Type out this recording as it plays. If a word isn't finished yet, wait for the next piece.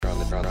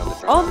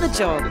On the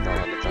Job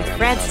with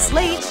Francis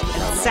Leach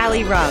and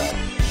Sally Rugg.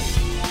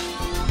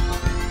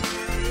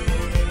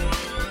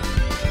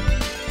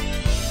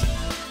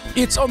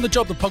 It's On the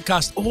Job, the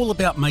podcast all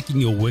about making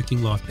your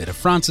working life better.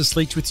 Francis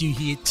Leach with you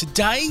here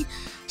today.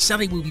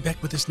 Sally will be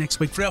back with us next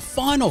week for our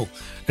final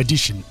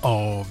edition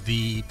of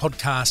the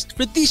podcast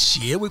for this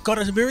year. We've got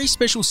a very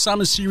special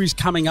summer series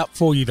coming up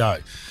for you, though.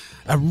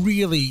 A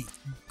really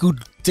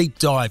good deep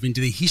dive into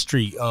the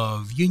history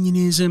of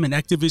unionism and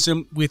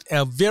activism with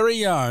our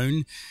very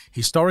own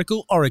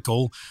historical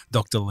oracle,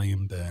 Dr.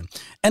 Liam Byrne.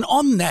 And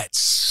on that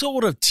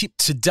sort of tip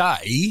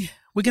today,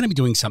 we're going to be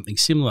doing something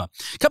similar.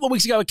 A couple of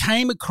weeks ago, I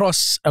came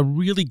across a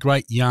really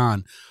great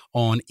yarn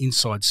on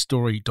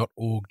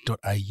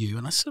insidestory.org.au,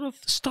 and I sort of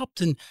stopped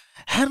and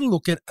had a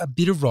look at a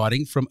bit of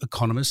writing from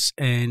economist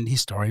and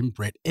historian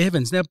Brett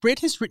Evans. Now, Brett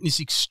has written this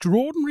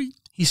extraordinary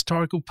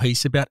historical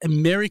piece about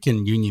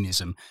American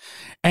unionism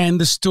and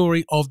the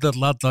story of the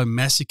Ludlow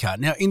Massacre.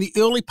 Now, in the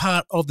early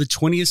part of the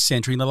 20th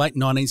century, in the late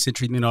 19th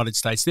century in the United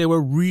States, there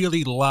were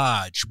really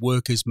large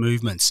workers'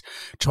 movements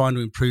trying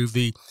to improve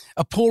the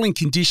appalling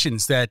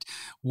conditions that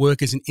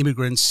workers and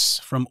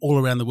immigrants from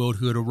all around the world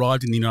who had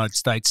arrived in the United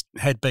States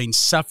had been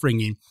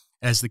suffering in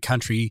as the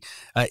country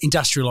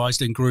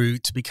industrialised and grew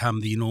to become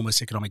the enormous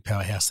economic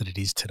powerhouse that it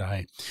is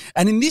today.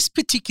 And in this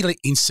particular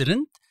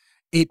incident,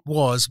 it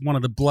was one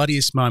of the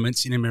bloodiest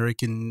moments in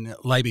American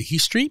labour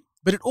history,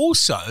 but it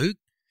also,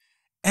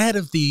 out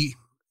of the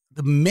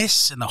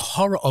mess and the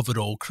horror of it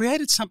all,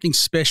 created something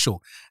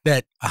special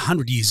that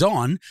 100 years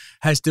on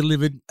has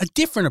delivered a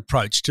different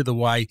approach to the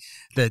way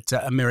that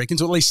Americans,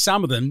 or at least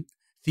some of them,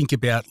 think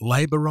about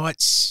labour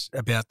rights,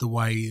 about the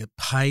way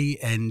pay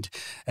and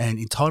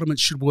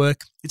entitlements should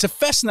work. It's a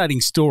fascinating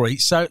story,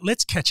 so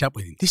let's catch up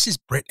with him. This is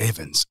Brett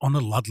Evans on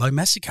the Ludlow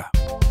Massacre.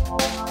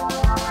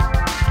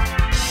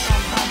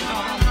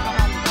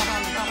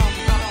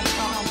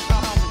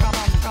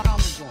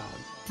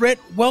 Brett,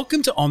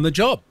 welcome to On the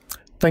Job.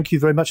 Thank you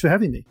very much for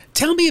having me.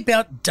 Tell me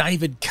about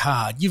David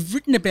Card. You've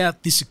written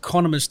about this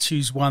economist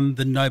who's won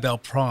the Nobel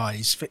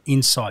Prize for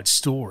Inside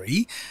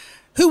Story.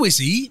 Who is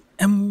he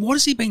and what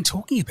has he been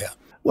talking about?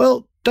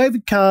 Well,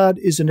 David Card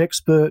is an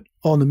expert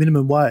on the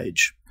minimum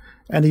wage,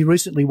 and he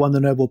recently won the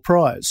Nobel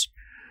Prize.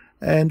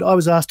 And I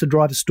was asked to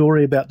write a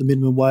story about the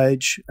minimum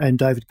wage and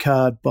David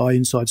Card by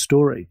Inside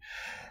Story.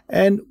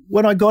 And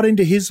when I got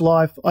into his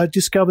life, I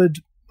discovered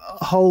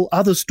a whole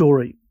other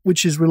story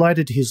which is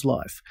related to his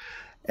life.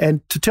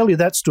 And to tell you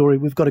that story,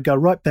 we've got to go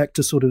right back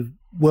to sort of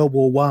World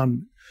War I,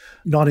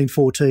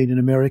 1914 in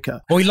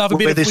America. Well, we love a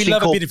bit of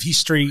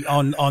history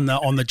on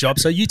the job.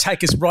 So you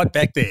take us right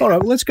back there. All right,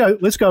 well, let's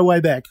go way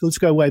back. Let's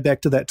go way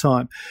back to that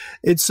time.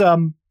 It's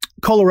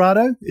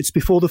Colorado. It's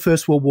before the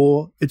First World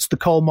War. It's the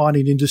coal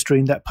mining industry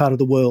in that part of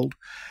the world.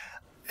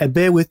 And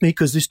bear with me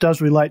because this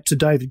does relate to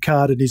David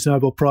Card and his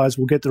Nobel Prize.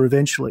 We'll get there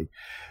eventually.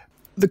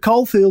 The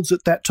coalfields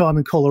at that time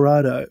in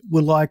Colorado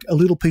were like a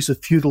little piece of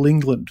feudal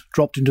England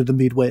dropped into the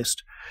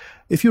Midwest.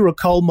 If you were a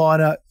coal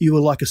miner, you were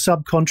like a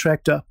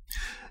subcontractor.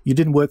 You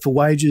didn't work for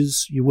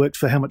wages. You worked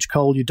for how much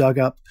coal you dug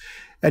up.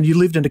 And you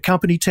lived in a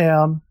company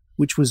town,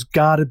 which was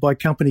guarded by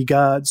company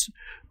guards.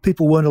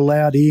 People weren't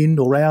allowed in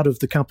or out of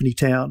the company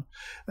town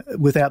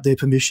without their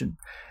permission.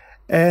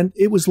 And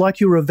it was like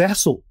you were a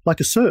vassal, like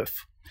a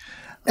serf.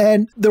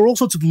 And there were all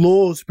sorts of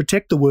laws to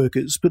protect the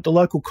workers, but the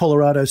local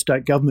Colorado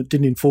state government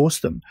didn't enforce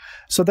them.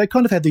 So they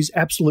kind of had this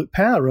absolute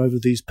power over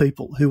these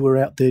people who were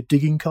out there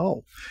digging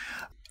coal.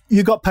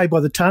 You got paid by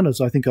the ton, as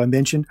I think I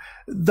mentioned.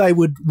 They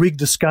would rig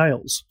the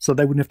scales so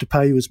they wouldn't have to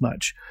pay you as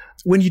much.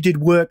 When you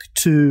did work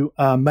to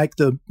make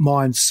the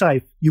mine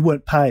safe, you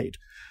weren't paid.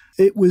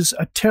 It was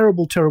a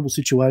terrible, terrible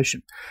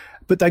situation.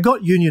 But they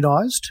got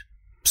unionised.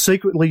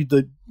 Secretly,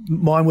 the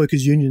Mine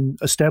Workers Union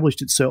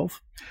established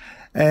itself.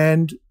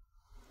 And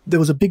there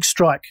was a big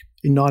strike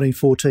in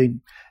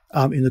 1914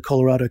 in the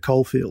Colorado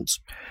coalfields.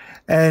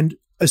 And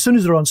as soon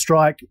as they're on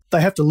strike,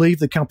 they have to leave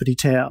the company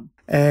town.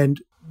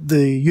 And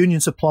the union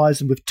supplies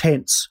them with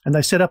tents. And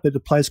they set up at a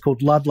place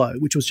called Ludlow,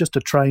 which was just a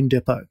train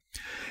depot.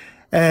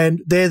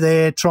 And they're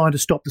there trying to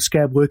stop the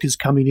scab workers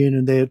coming in,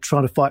 and they're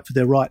trying to fight for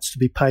their rights to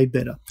be paid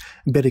better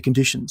and better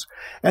conditions.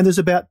 And there's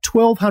about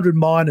 1,200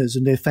 miners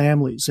and their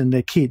families and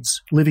their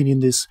kids living in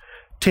this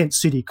tent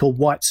city called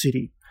White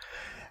City.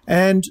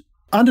 And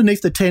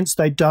underneath the tents,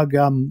 they dug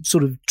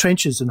sort of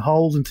trenches and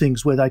holes and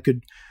things where they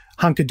could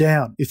hunker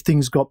down if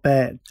things got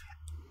bad.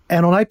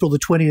 And on April the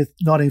 20th,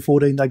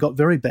 1914, they got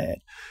very bad.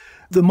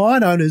 The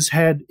mine owners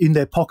had in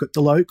their pocket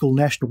the local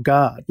National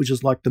Guard, which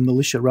is like the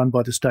militia run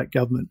by the state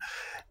government.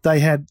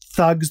 They had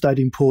thugs they'd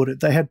imported.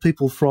 They had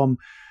people from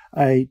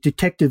a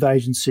detective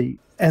agency.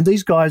 And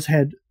these guys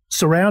had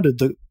surrounded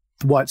the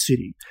White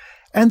City.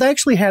 And they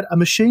actually had a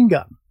machine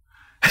gun.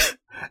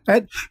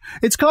 And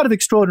it's kind of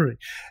extraordinary.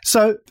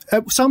 So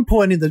at some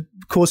point in the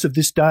course of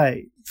this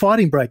day,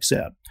 fighting breaks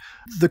out.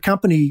 The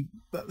company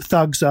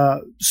thugs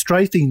are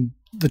strafing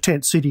the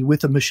tent city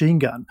with a machine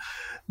gun.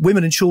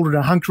 Women and children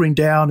are hunkering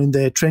down in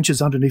their trenches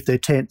underneath their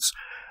tents.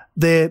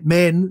 Their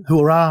men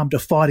who are armed are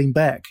fighting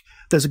back.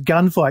 There's a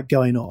gunfight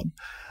going on.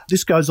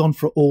 This goes on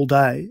for all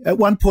day. At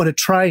one point, a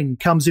train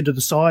comes into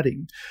the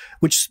siding,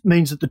 which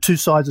means that the two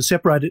sides are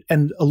separated,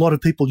 and a lot of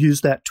people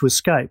use that to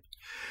escape.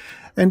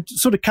 And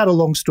sort of cut a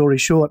long story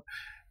short,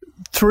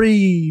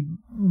 3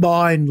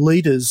 mine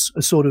leaders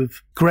are sort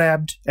of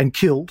grabbed and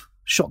killed,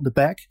 shot in the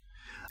back.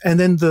 And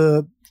then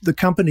the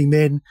company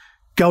men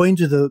go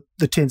into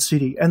the tent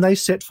city and they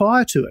set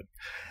fire to it.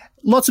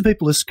 Lots of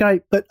people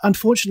escape, but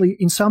unfortunately,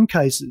 in some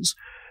cases,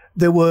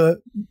 there were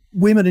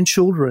women and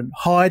children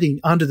hiding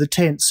under the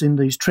tents in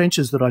these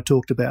trenches that I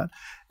talked about,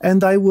 and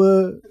they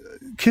were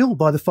killed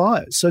by the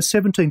fires. So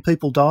 17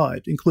 people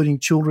died, including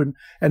children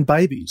and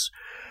babies.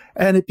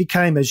 And it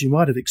became, as you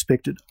might have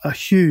expected, a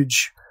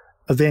huge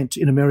event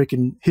in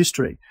American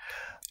history.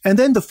 And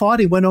then the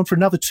fighting went on for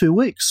another 2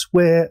 weeks,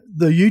 where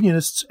the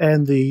Unionists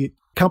and the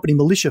company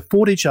militia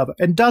fought each other,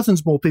 and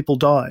dozens more people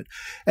died.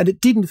 And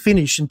it didn't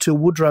finish until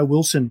Woodrow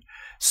Wilson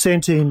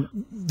sent in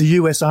the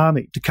US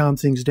Army to calm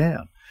things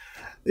down.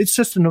 It's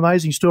just an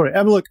amazing story.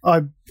 And look,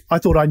 I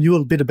thought I knew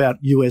a bit about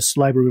US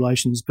labour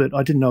relations, but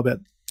I didn't know about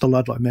the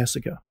Ludlow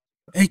Massacre.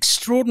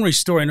 Extraordinary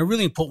story, and a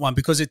really important one,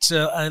 because it's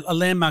a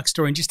landmark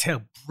story in just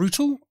how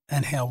brutal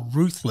and how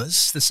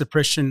ruthless the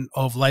suppression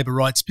of labour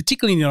rights,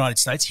 particularly in the United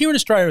States. Here in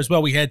Australia as well,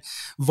 we had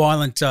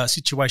violent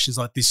situations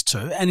like this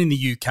too, and in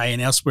the UK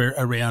and elsewhere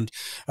around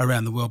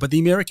the world. But the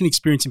American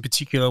experience in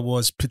particular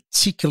was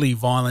particularly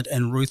violent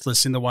and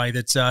ruthless in the way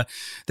that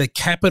the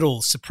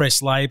capital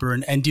suppressed labour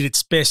and did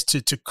its best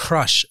to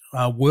crush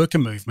worker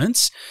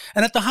movements.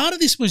 And at the heart of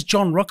this was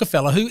John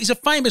Rockefeller, who is a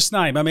famous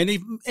name. I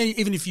mean,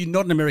 even if you're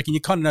not an American,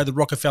 you kind of know the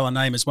Rockefeller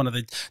name as one of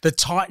the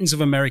titans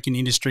of American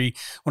industry,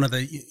 one of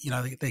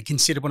the, they're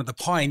considered one of the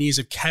pioneers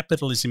of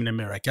capitalism in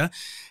America.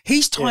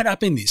 He's tied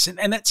up in this,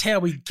 and that's how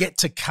we get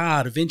to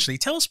card eventually.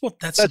 Tell us what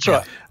that's about.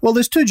 Right. Well,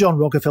 there's 2 John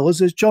Rockefellers.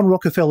 There's John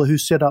Rockefeller, who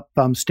set up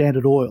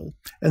Standard Oil,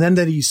 and then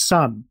there's his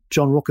son,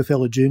 John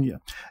Rockefeller Jr.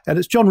 And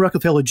it's John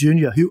Rockefeller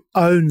Jr. who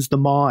owns the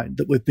mine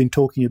that we've been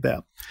talking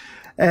about.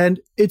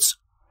 And it's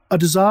a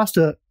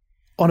disaster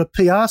on a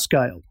PR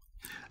scale.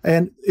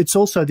 And it's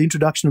also the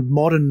introduction of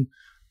modern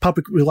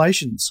public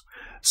relations.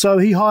 So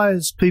he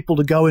hires people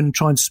to go in and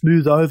try and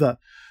smooth over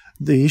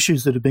the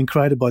issues that have been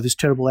created by this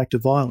terrible act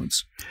of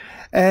violence.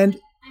 And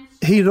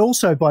he had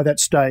also, by that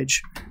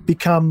stage,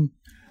 become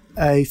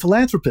a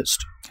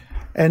philanthropist.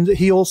 And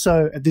he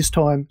also, at this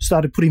time,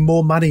 started putting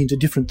more money into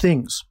different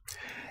things.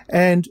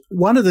 And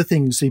one of the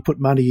things he put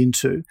money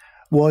into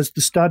was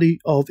the study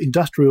of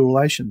industrial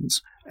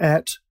relations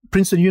at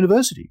Princeton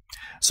University.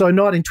 So in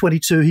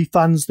 1922, he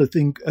funds a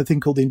thing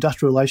called the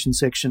Industrial Relations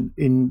section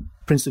in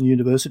Princeton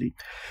University.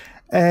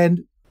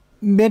 And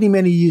many,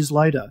 many years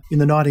later, in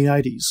the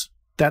 1980s,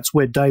 that's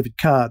where David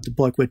Card, the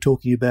bloke we're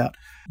talking about,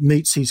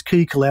 meets his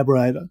key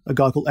collaborator, a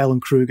guy called Alan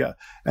Kruger,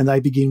 and they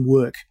begin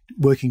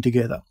working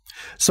together.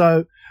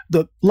 So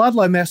the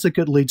Ludlow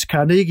Massacre leads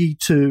Carnegie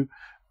to,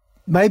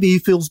 maybe he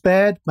feels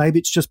bad, maybe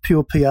it's just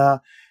pure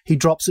PR. He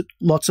drops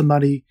lots of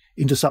money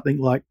into something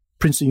like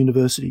Princeton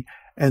University,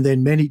 and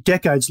then many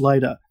decades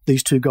later,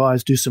 these 2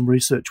 guys do some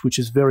research, which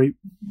is very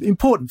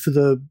important for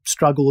the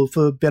struggle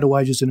for better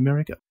wages in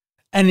America.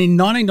 And in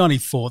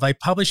 1994, they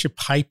publish a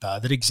paper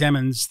that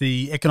examines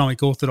the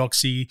economic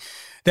orthodoxy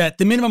that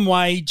the minimum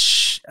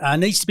wage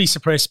needs to be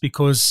suppressed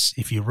because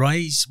if you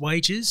raise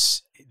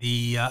wages,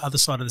 the other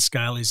side of the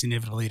scale is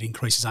inevitably it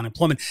increases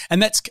unemployment.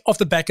 And that's off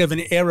the back of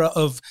an era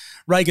of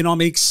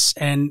Reaganomics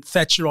and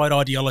Thatcherite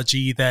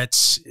ideology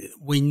that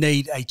we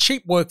need a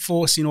cheap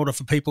workforce in order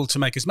for people to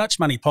make as much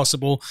money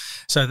possible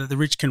so that the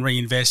rich can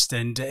reinvest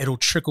and it'll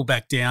trickle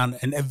back down,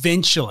 and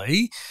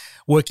eventually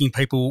working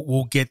people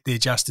will get their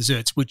just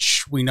desserts,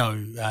 which we know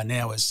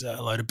now is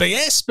a load of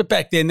BS. But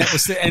back then, that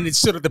was and it's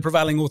sort of the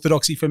prevailing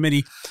orthodoxy for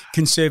many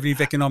conservative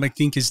economic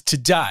thinkers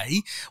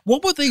today.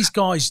 What were these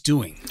guys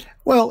doing?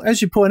 Well,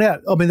 as you point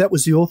out, I mean, that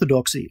was the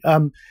orthodoxy.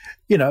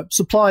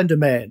 Supply and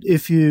demand.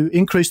 If you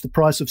increase the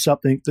price of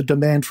something, the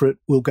demand for it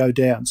will go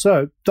down.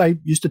 So they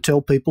used to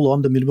tell people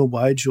on the minimum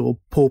wage, or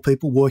poor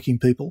people, working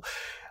people,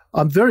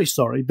 I'm very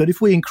sorry, but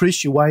if we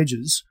increase your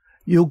wages,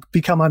 you'll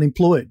become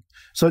unemployed.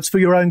 So it's for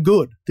your own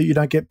good that you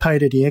don't get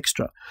paid any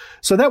extra.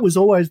 So that was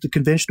always the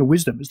conventional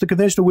wisdom. It's the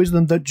conventional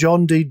wisdom that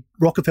John D.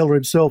 Rockefeller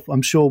himself,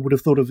 I'm sure, would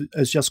have thought of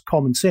as just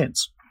common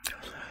sense.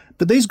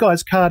 But these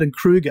guys, Card and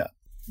Kruger,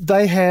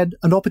 they had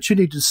an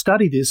opportunity to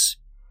study this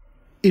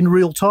in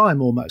real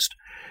time almost.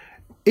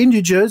 In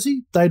New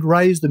Jersey, they'd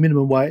raised the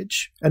minimum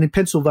wage, and in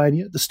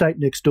Pennsylvania, the state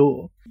next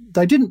door,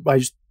 they didn't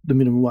raise the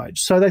minimum wage.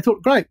 So they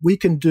thought, great, we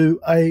can do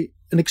an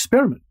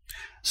experiment.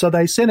 So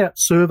they sent out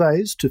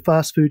surveys to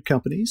fast food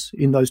companies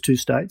in those 2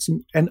 states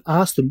and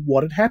asked them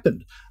what had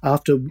happened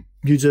after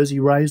New Jersey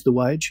raised the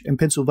wage and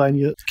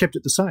Pennsylvania kept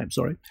it the same,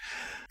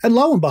 And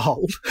lo and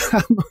behold,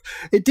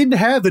 it didn't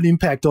have an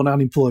impact on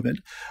unemployment.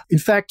 In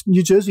fact,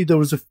 New Jersey, there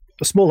was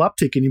a small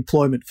uptick in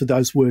employment for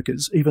those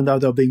workers, even though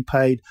they were being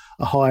paid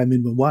a higher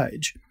minimum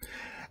wage.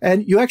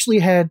 And you actually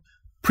had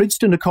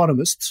Princeton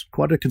economists,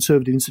 quite a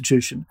conservative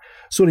institution,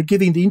 sort of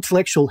giving the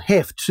intellectual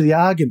heft to the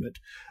argument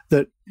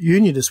that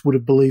unionists would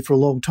have believed for a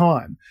long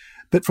time.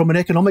 But from an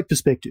economic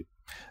perspective,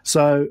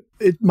 So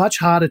it's much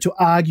harder to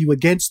argue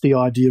against the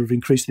idea of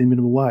increasing the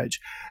minimum wage.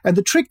 And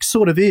the trick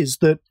sort of is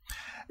that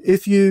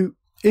if you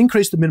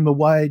increase the minimum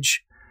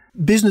wage,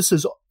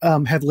 businesses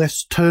have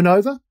less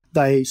turnover,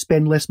 they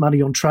spend less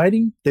money on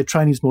training, their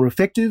training is more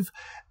effective,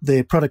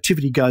 their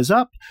productivity goes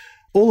up.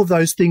 All of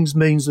those things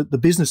means that the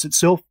business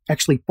itself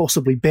actually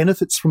possibly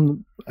benefits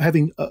from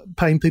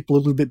paying people a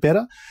little bit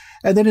better.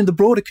 And then in the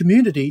broader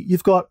community,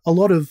 you've got a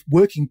lot of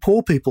working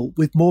poor people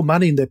with more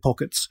money in their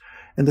pockets.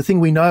 And the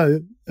thing we know,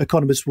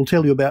 economists will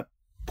tell you about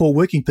poor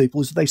working people,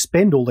 is that they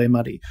spend all their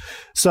money.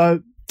 So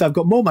they've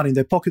got more money in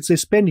their pockets, they're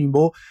spending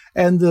more,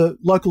 and the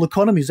local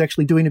economy is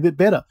actually doing a bit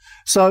better.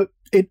 So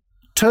it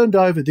turned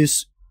over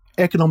this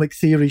economic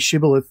theory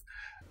shibboleth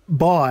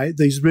by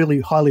these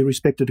really highly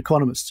respected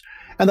economists.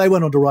 And they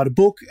went on to write a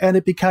book, and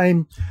it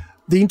became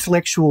the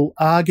intellectual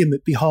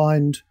argument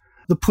behind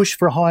the push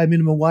for a higher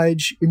minimum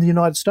wage in the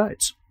United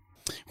States.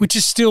 Which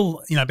is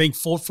still, being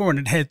fought for,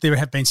 and there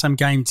have been some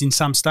gains in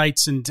some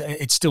states, and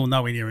it's still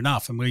nowhere near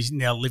enough. And we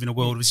now live in a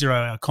world of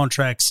zero-hour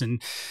contracts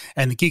and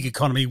the gig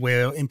economy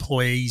where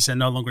employees are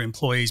no longer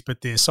employees,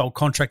 but they're sole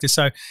contractors.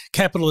 So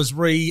capital has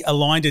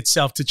realigned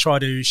itself to try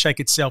to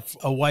shake itself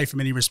away from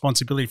any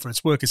responsibility for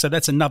its workers. So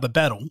that's another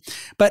battle.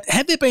 But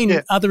have there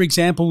been other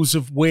examples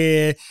of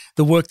where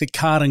the work that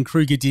Card and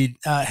Kruger did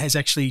has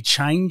actually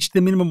changed the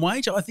minimum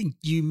wage? I think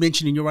you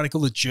mentioned in your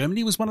article that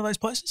Germany was one of those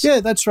places. Yeah,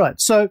 that's right.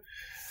 So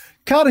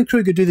Card and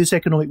Kruger do this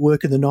economic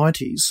work in the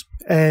 90s,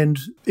 and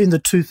in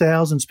the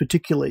 2000s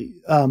particularly,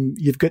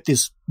 you've got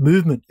this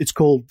movement. It's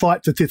called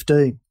Fight for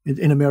 15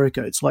 in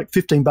America. It's like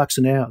 $15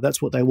 an hour.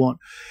 That's what they want.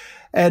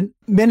 And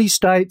many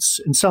states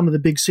and some of the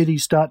big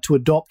cities start to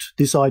adopt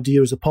this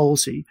idea as a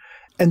policy.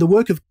 And the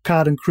work of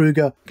Card and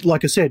Kruger,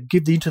 like I said,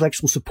 give the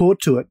intellectual support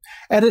to it.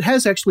 And it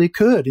has actually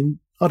occurred in,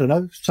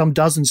 some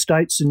dozen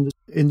states in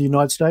the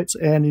United States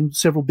and in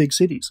several big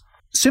cities.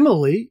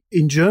 Similarly,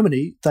 in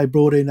Germany, they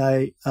brought in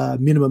a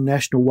minimum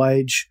national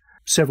wage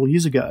several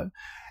years ago,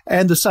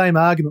 and the same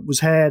argument was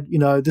had,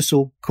 this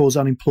will cause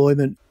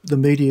unemployment. The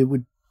media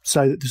would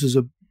say that this is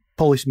a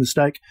policy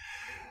mistake.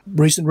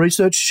 Recent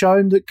research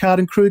shown that Card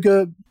and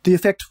Kruger, the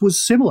effect was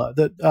similar,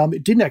 that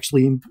it didn't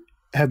actually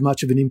have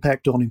much of an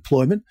impact on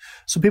employment.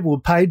 So people were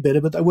paid better,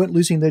 but they weren't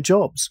losing their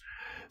jobs.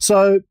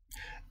 So,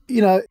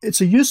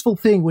 it's a useful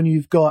thing when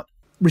you've got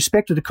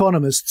respected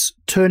economists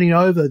turning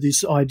over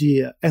this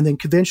idea, and then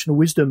conventional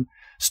wisdom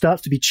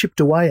starts to be chipped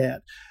away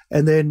at,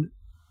 and then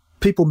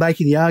people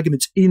making the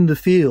arguments in the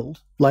field,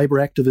 labour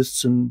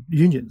activists and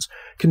unions,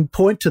 can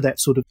point to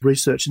that sort of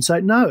research and say,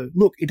 no,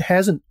 look, it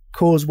hasn't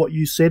caused what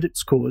you said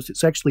it's caused.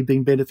 It's actually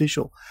been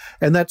beneficial.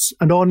 And that's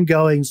an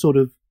ongoing sort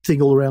of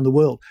thing all around the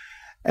world.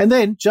 And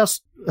then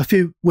just a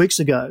few weeks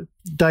ago,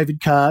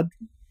 David Card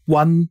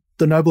won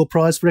the Nobel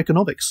Prize for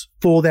Economics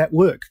for that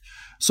work.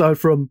 So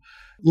from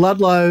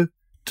Ludlow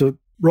to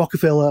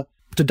Rockefeller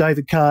to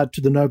David Card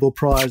to the Nobel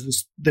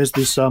Prize, there's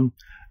this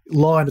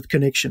line of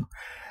connection.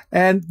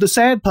 And the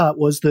sad part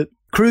was that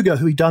Kruger,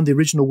 who he'd done the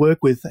original work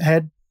with,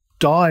 had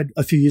died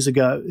a few years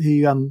ago.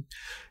 He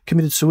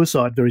committed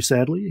suicide, very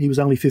sadly. He was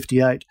only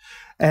 58.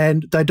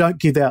 And they don't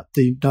give out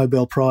the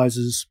Nobel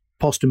Prizes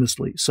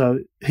posthumously, so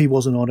he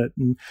wasn't on it.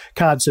 And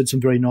Card said some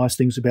very nice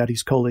things about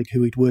his colleague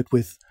who he'd worked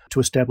with to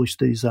establish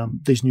these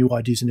new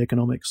ideas in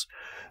economics.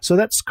 So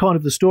that's kind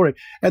of the story.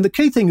 And the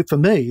key thing for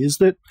me is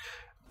that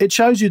it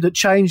shows you that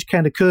change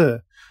can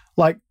occur.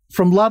 Like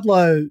from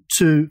Ludlow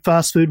to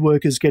fast food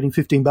workers getting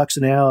 $15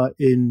 an hour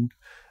in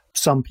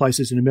some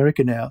places in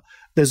America now,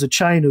 there's a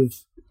chain of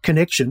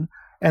connection,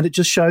 and it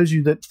just shows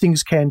you that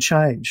things can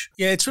change.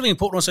 Yeah, it's really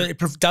important also. It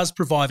does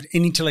provide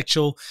an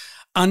intellectual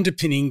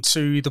underpinning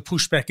to the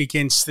pushback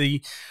against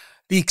the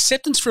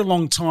acceptance for a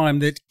long time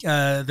that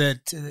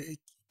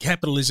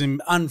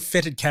capitalism,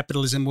 unfettered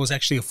capitalism, was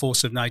actually a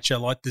force of nature,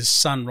 like the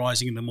sun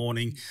rising in the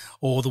morning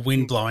or the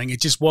wind blowing. It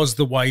just was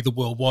the way the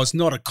world was,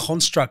 not a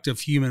construct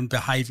of human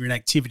behaviour and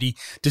activity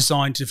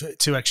designed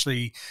to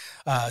actually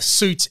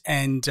suit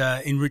and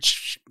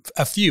enrich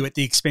a few at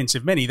the expense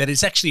of many. That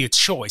is actually a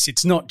choice.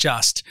 It's not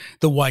just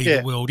the way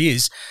the world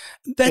is.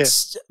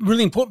 That's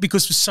really important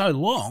because for so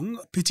long,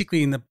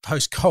 particularly in the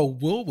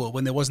post-Cold War world,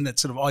 when there wasn't that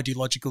sort of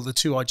the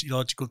two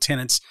ideological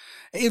tenets,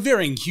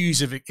 varying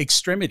hues of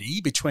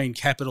extremity between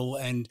capital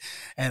and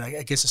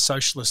I guess a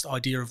socialist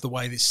idea of the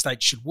way this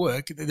state should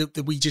work,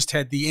 that we just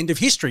had the end of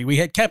history. We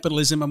had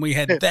capitalism and we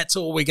had that's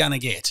all we're going to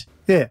get.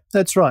 Yeah,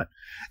 that's right.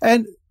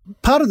 And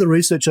part of the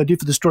research I did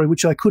for the story,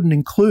 which I couldn't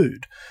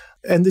include,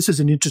 and this is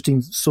an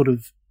interesting sort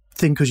of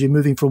thing because you're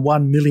moving from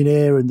one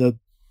millionaire in the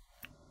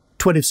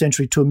 20th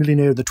century to a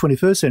millionaire in the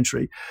 21st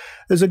century.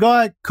 There's a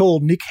guy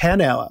called Nick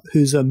Hanauer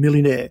who's a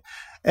millionaire,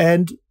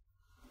 and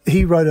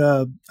he wrote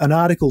an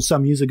article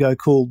some years ago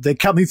called "They're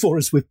Coming for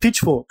Us with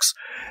Pitchforks."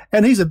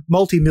 And he's a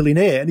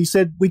multi-millionaire, and he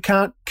said, we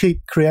can't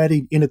keep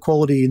creating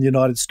inequality in the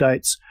United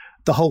States.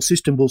 The whole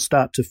system will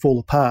start to fall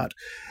apart.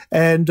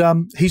 And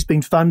he's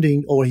been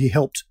funding, or he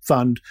helped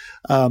fund,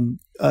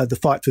 the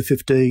Fight for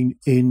 15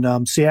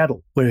 in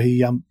Seattle, where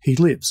he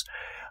lives.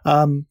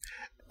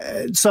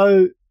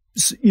 So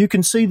you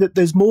can see that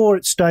there's more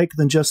at stake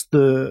than just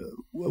the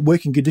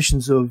working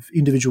conditions of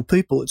individual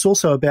people. It's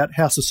also about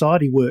how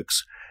society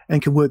works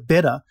and can work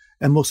better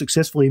and more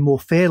successfully, more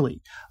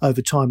fairly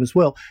over time as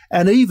well.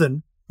 And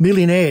even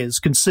millionaires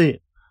can see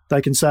it.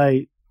 They can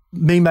say,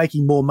 me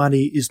making more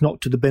money is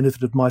not to the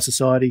benefit of my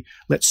society.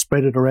 Let's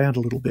spread it around a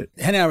little bit.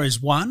 Hanauer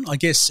is one, I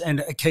guess, and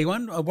a key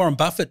one. Warren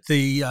Buffett,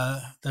 the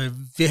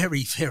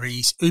very,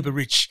 very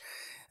uber-rich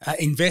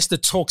investor,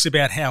 talks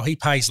about how he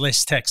pays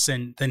less tax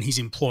than his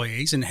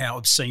employees and how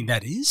obscene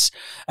that is.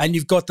 And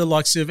you've got the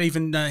likes of,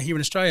 even here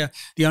in Australia,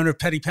 the owner of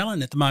Paddy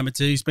Pallin at the moment,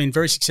 who's been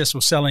very successful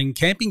selling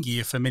camping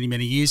gear for many,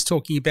 many years,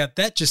 talking about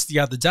that just the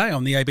other day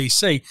on the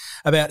ABC,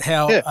 about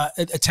how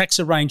tax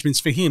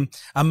arrangements for him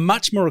are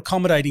much more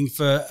accommodating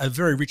for a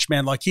very rich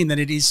man like him than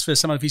it is for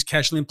some of his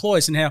casual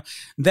employees, and how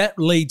that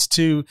leads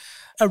to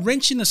a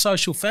wrench in the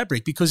social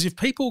fabric, because if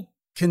people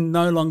can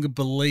no longer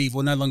believe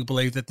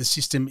that the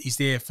system is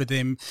there for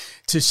them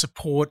to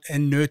support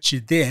and nurture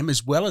them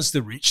as well as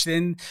the rich,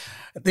 then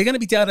they're going to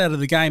be dealt out of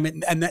the game.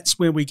 And that's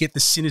where we get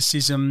the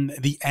cynicism,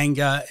 the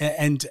anger,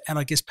 and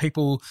I guess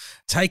people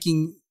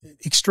taking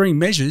extreme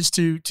measures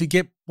to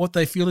get what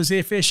they feel is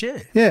their fair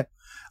share. Yeah.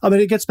 I mean,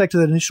 it gets back to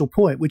that initial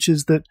point, which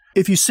is that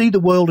if you see the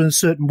world in a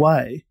certain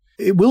way,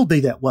 it will be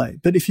that way.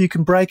 But if you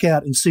can break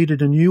out and see it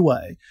in a new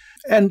way,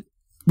 and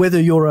whether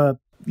you're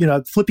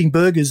flipping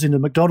burgers in a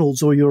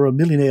McDonald's or you're a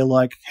millionaire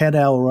like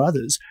Hanauer or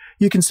others,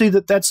 you can see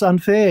that that's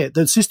unfair.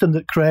 The system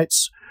that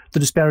creates the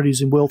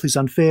disparities in wealth is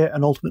unfair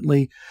and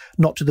ultimately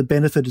not to the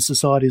benefit of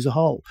society as a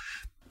whole.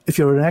 If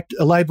you're a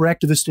labour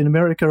activist in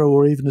America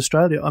or even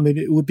Australia, I mean,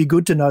 it would be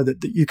good to know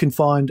that you can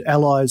find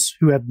allies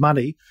who have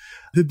money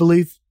who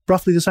believe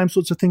roughly the same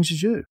sorts of things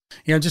as you.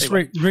 Yeah, just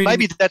reading.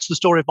 Maybe that's the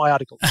story of my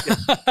article.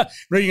 Yeah.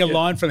 Reading a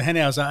line from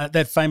Hanauer's,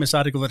 that famous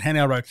article that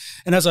Hanauer wrote.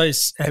 And as I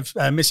have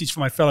a message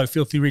for my fellow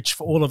filthy rich,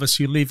 for all of us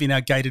who live in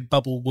our gated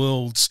bubble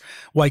worlds,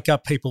 wake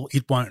up, people,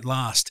 it won't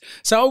last.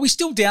 So are we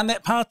still down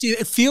that path?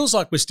 It feels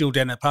like we're still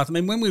down that path. I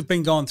mean, when we've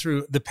been going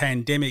through the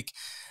pandemic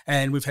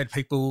and we've had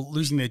people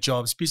losing their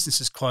jobs,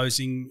 businesses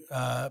closing,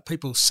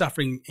 people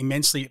suffering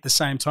immensely at the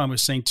same time, we're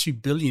seeing 2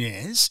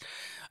 billionaires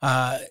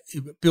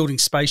building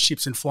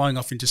spaceships and flying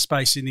off into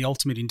space in the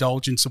ultimate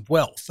indulgence of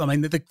wealth. I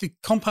mean, the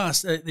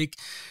contrast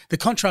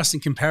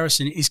and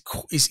comparison is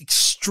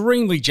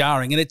extremely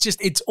jarring, and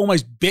it's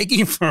almost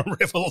begging for a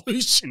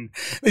revolution.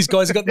 These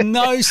guys have got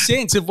no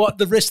sense of what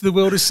the rest of the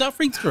world is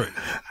suffering through.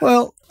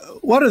 Well,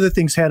 one of the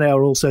things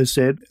Hanauer also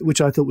said,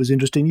 which I thought was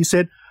interesting, he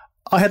said,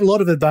 I had a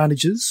lot of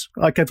advantages.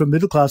 I came from a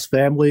middle-class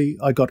family.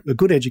 I got a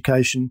good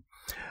education.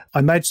 I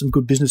made some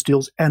good business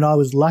deals, and I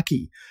was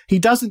lucky. He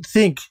doesn't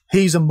think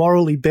he's a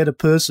morally better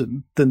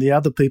person than the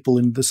other people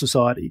in the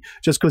society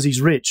just because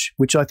he's rich,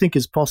 which I think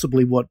is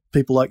possibly what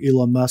people like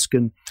Elon Musk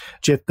and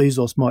Jeff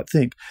Bezos might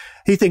think.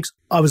 He thinks,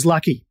 I was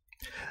lucky.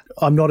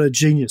 I'm not a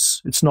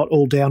genius. It's not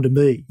all down to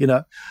me,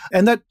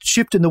 And that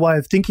shift in the way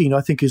of thinking,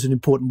 I think, is an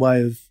important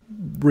way of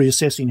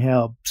reassessing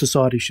how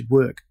society should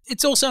work.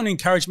 It's also an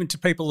encouragement to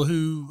people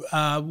who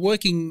are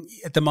working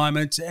at the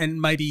moment and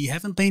maybe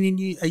haven't been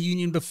in a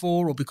union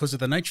before, or because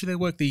of the nature of their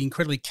work, the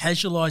incredibly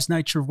casualised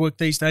nature of work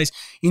these days,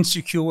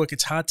 insecure work,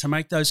 it's hard to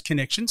make those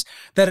connections,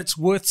 that it's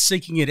worth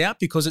seeking it out,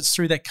 because it's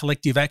through that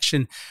collective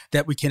action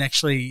that we can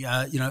actually,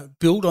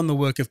 build on the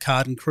work of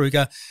Card and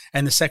Kruger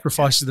and the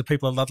sacrifices of the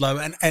people of Ludlow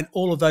and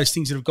all of those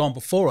things that have gone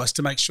before us,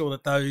 to make sure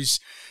that those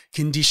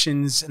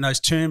conditions and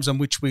those terms on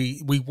which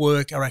we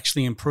work are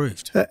actually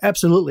improved.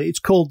 Absolutely. It's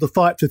called the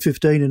Fight for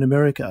 15 in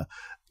America.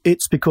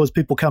 It's because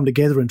people come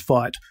together and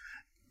fight.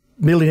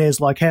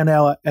 Millionaires like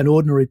Hanauer and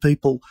ordinary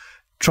people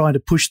trying to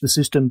push the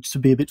system to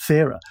be a bit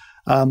fairer.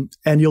 And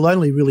you'll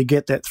only really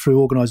get that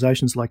through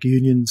organisations like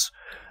unions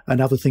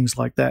and other things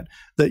like that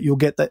you'll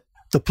get the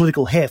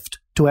political heft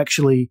to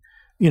actually,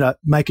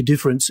 make a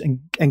difference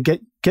and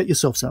get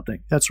yourself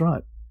something. That's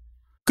right.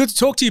 Good to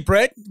talk to you,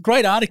 Brett.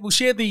 Great article. We'll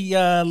share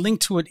the link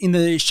to it in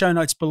the show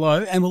notes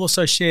below, and we'll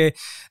also share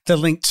the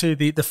link to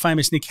the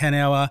famous Nick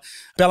Hanauer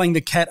Belling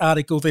the Cat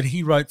article that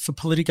he wrote for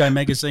Politico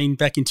magazine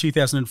back in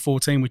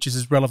 2014, which is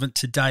as relevant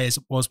today as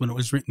it was when it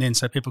was written then,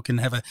 so people can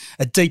have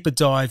a deeper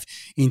dive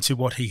into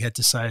what he had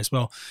to say as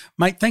well.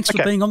 Mate, thanks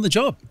for being on the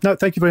job. No,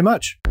 thank you very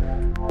much.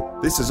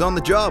 This is On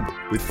the Job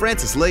with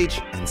Francis Leach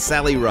and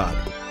Sally Rudd.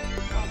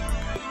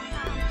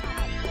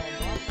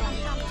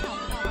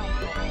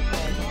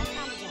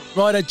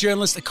 Writer,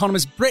 journalist,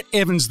 economist Brett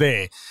Evans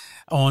there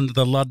on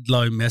the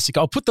Ludlow Massacre.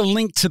 I'll put the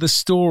link to the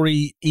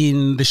story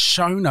in the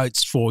show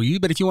notes for you,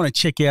 but if you want to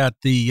check out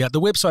the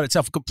website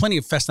itself, we've got plenty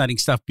of fascinating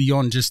stuff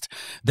beyond just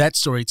that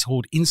story. It's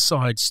called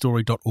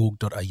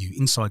insidestory.org.au,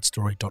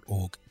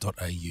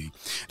 insidestory.org.au.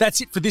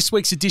 That's it for this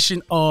week's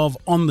edition of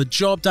On the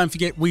Job. Don't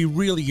forget, we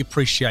really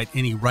appreciate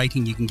any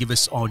rating you can give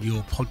us on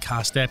your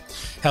podcast app.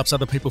 Helps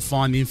other people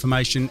find the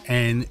information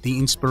and the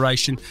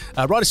inspiration.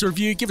 Write us a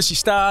review, give us your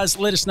stars,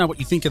 let us know what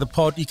you think of the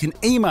pod. You can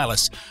email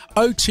us,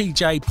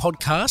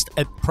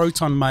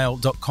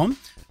 otjpodcast@protonmail.com,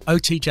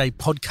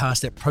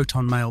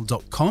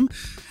 otjpodcast@protonmail.com,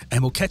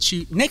 and we'll catch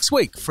you next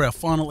week for our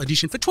final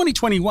edition for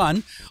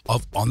 2021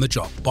 of On the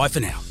Job. Bye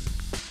for now.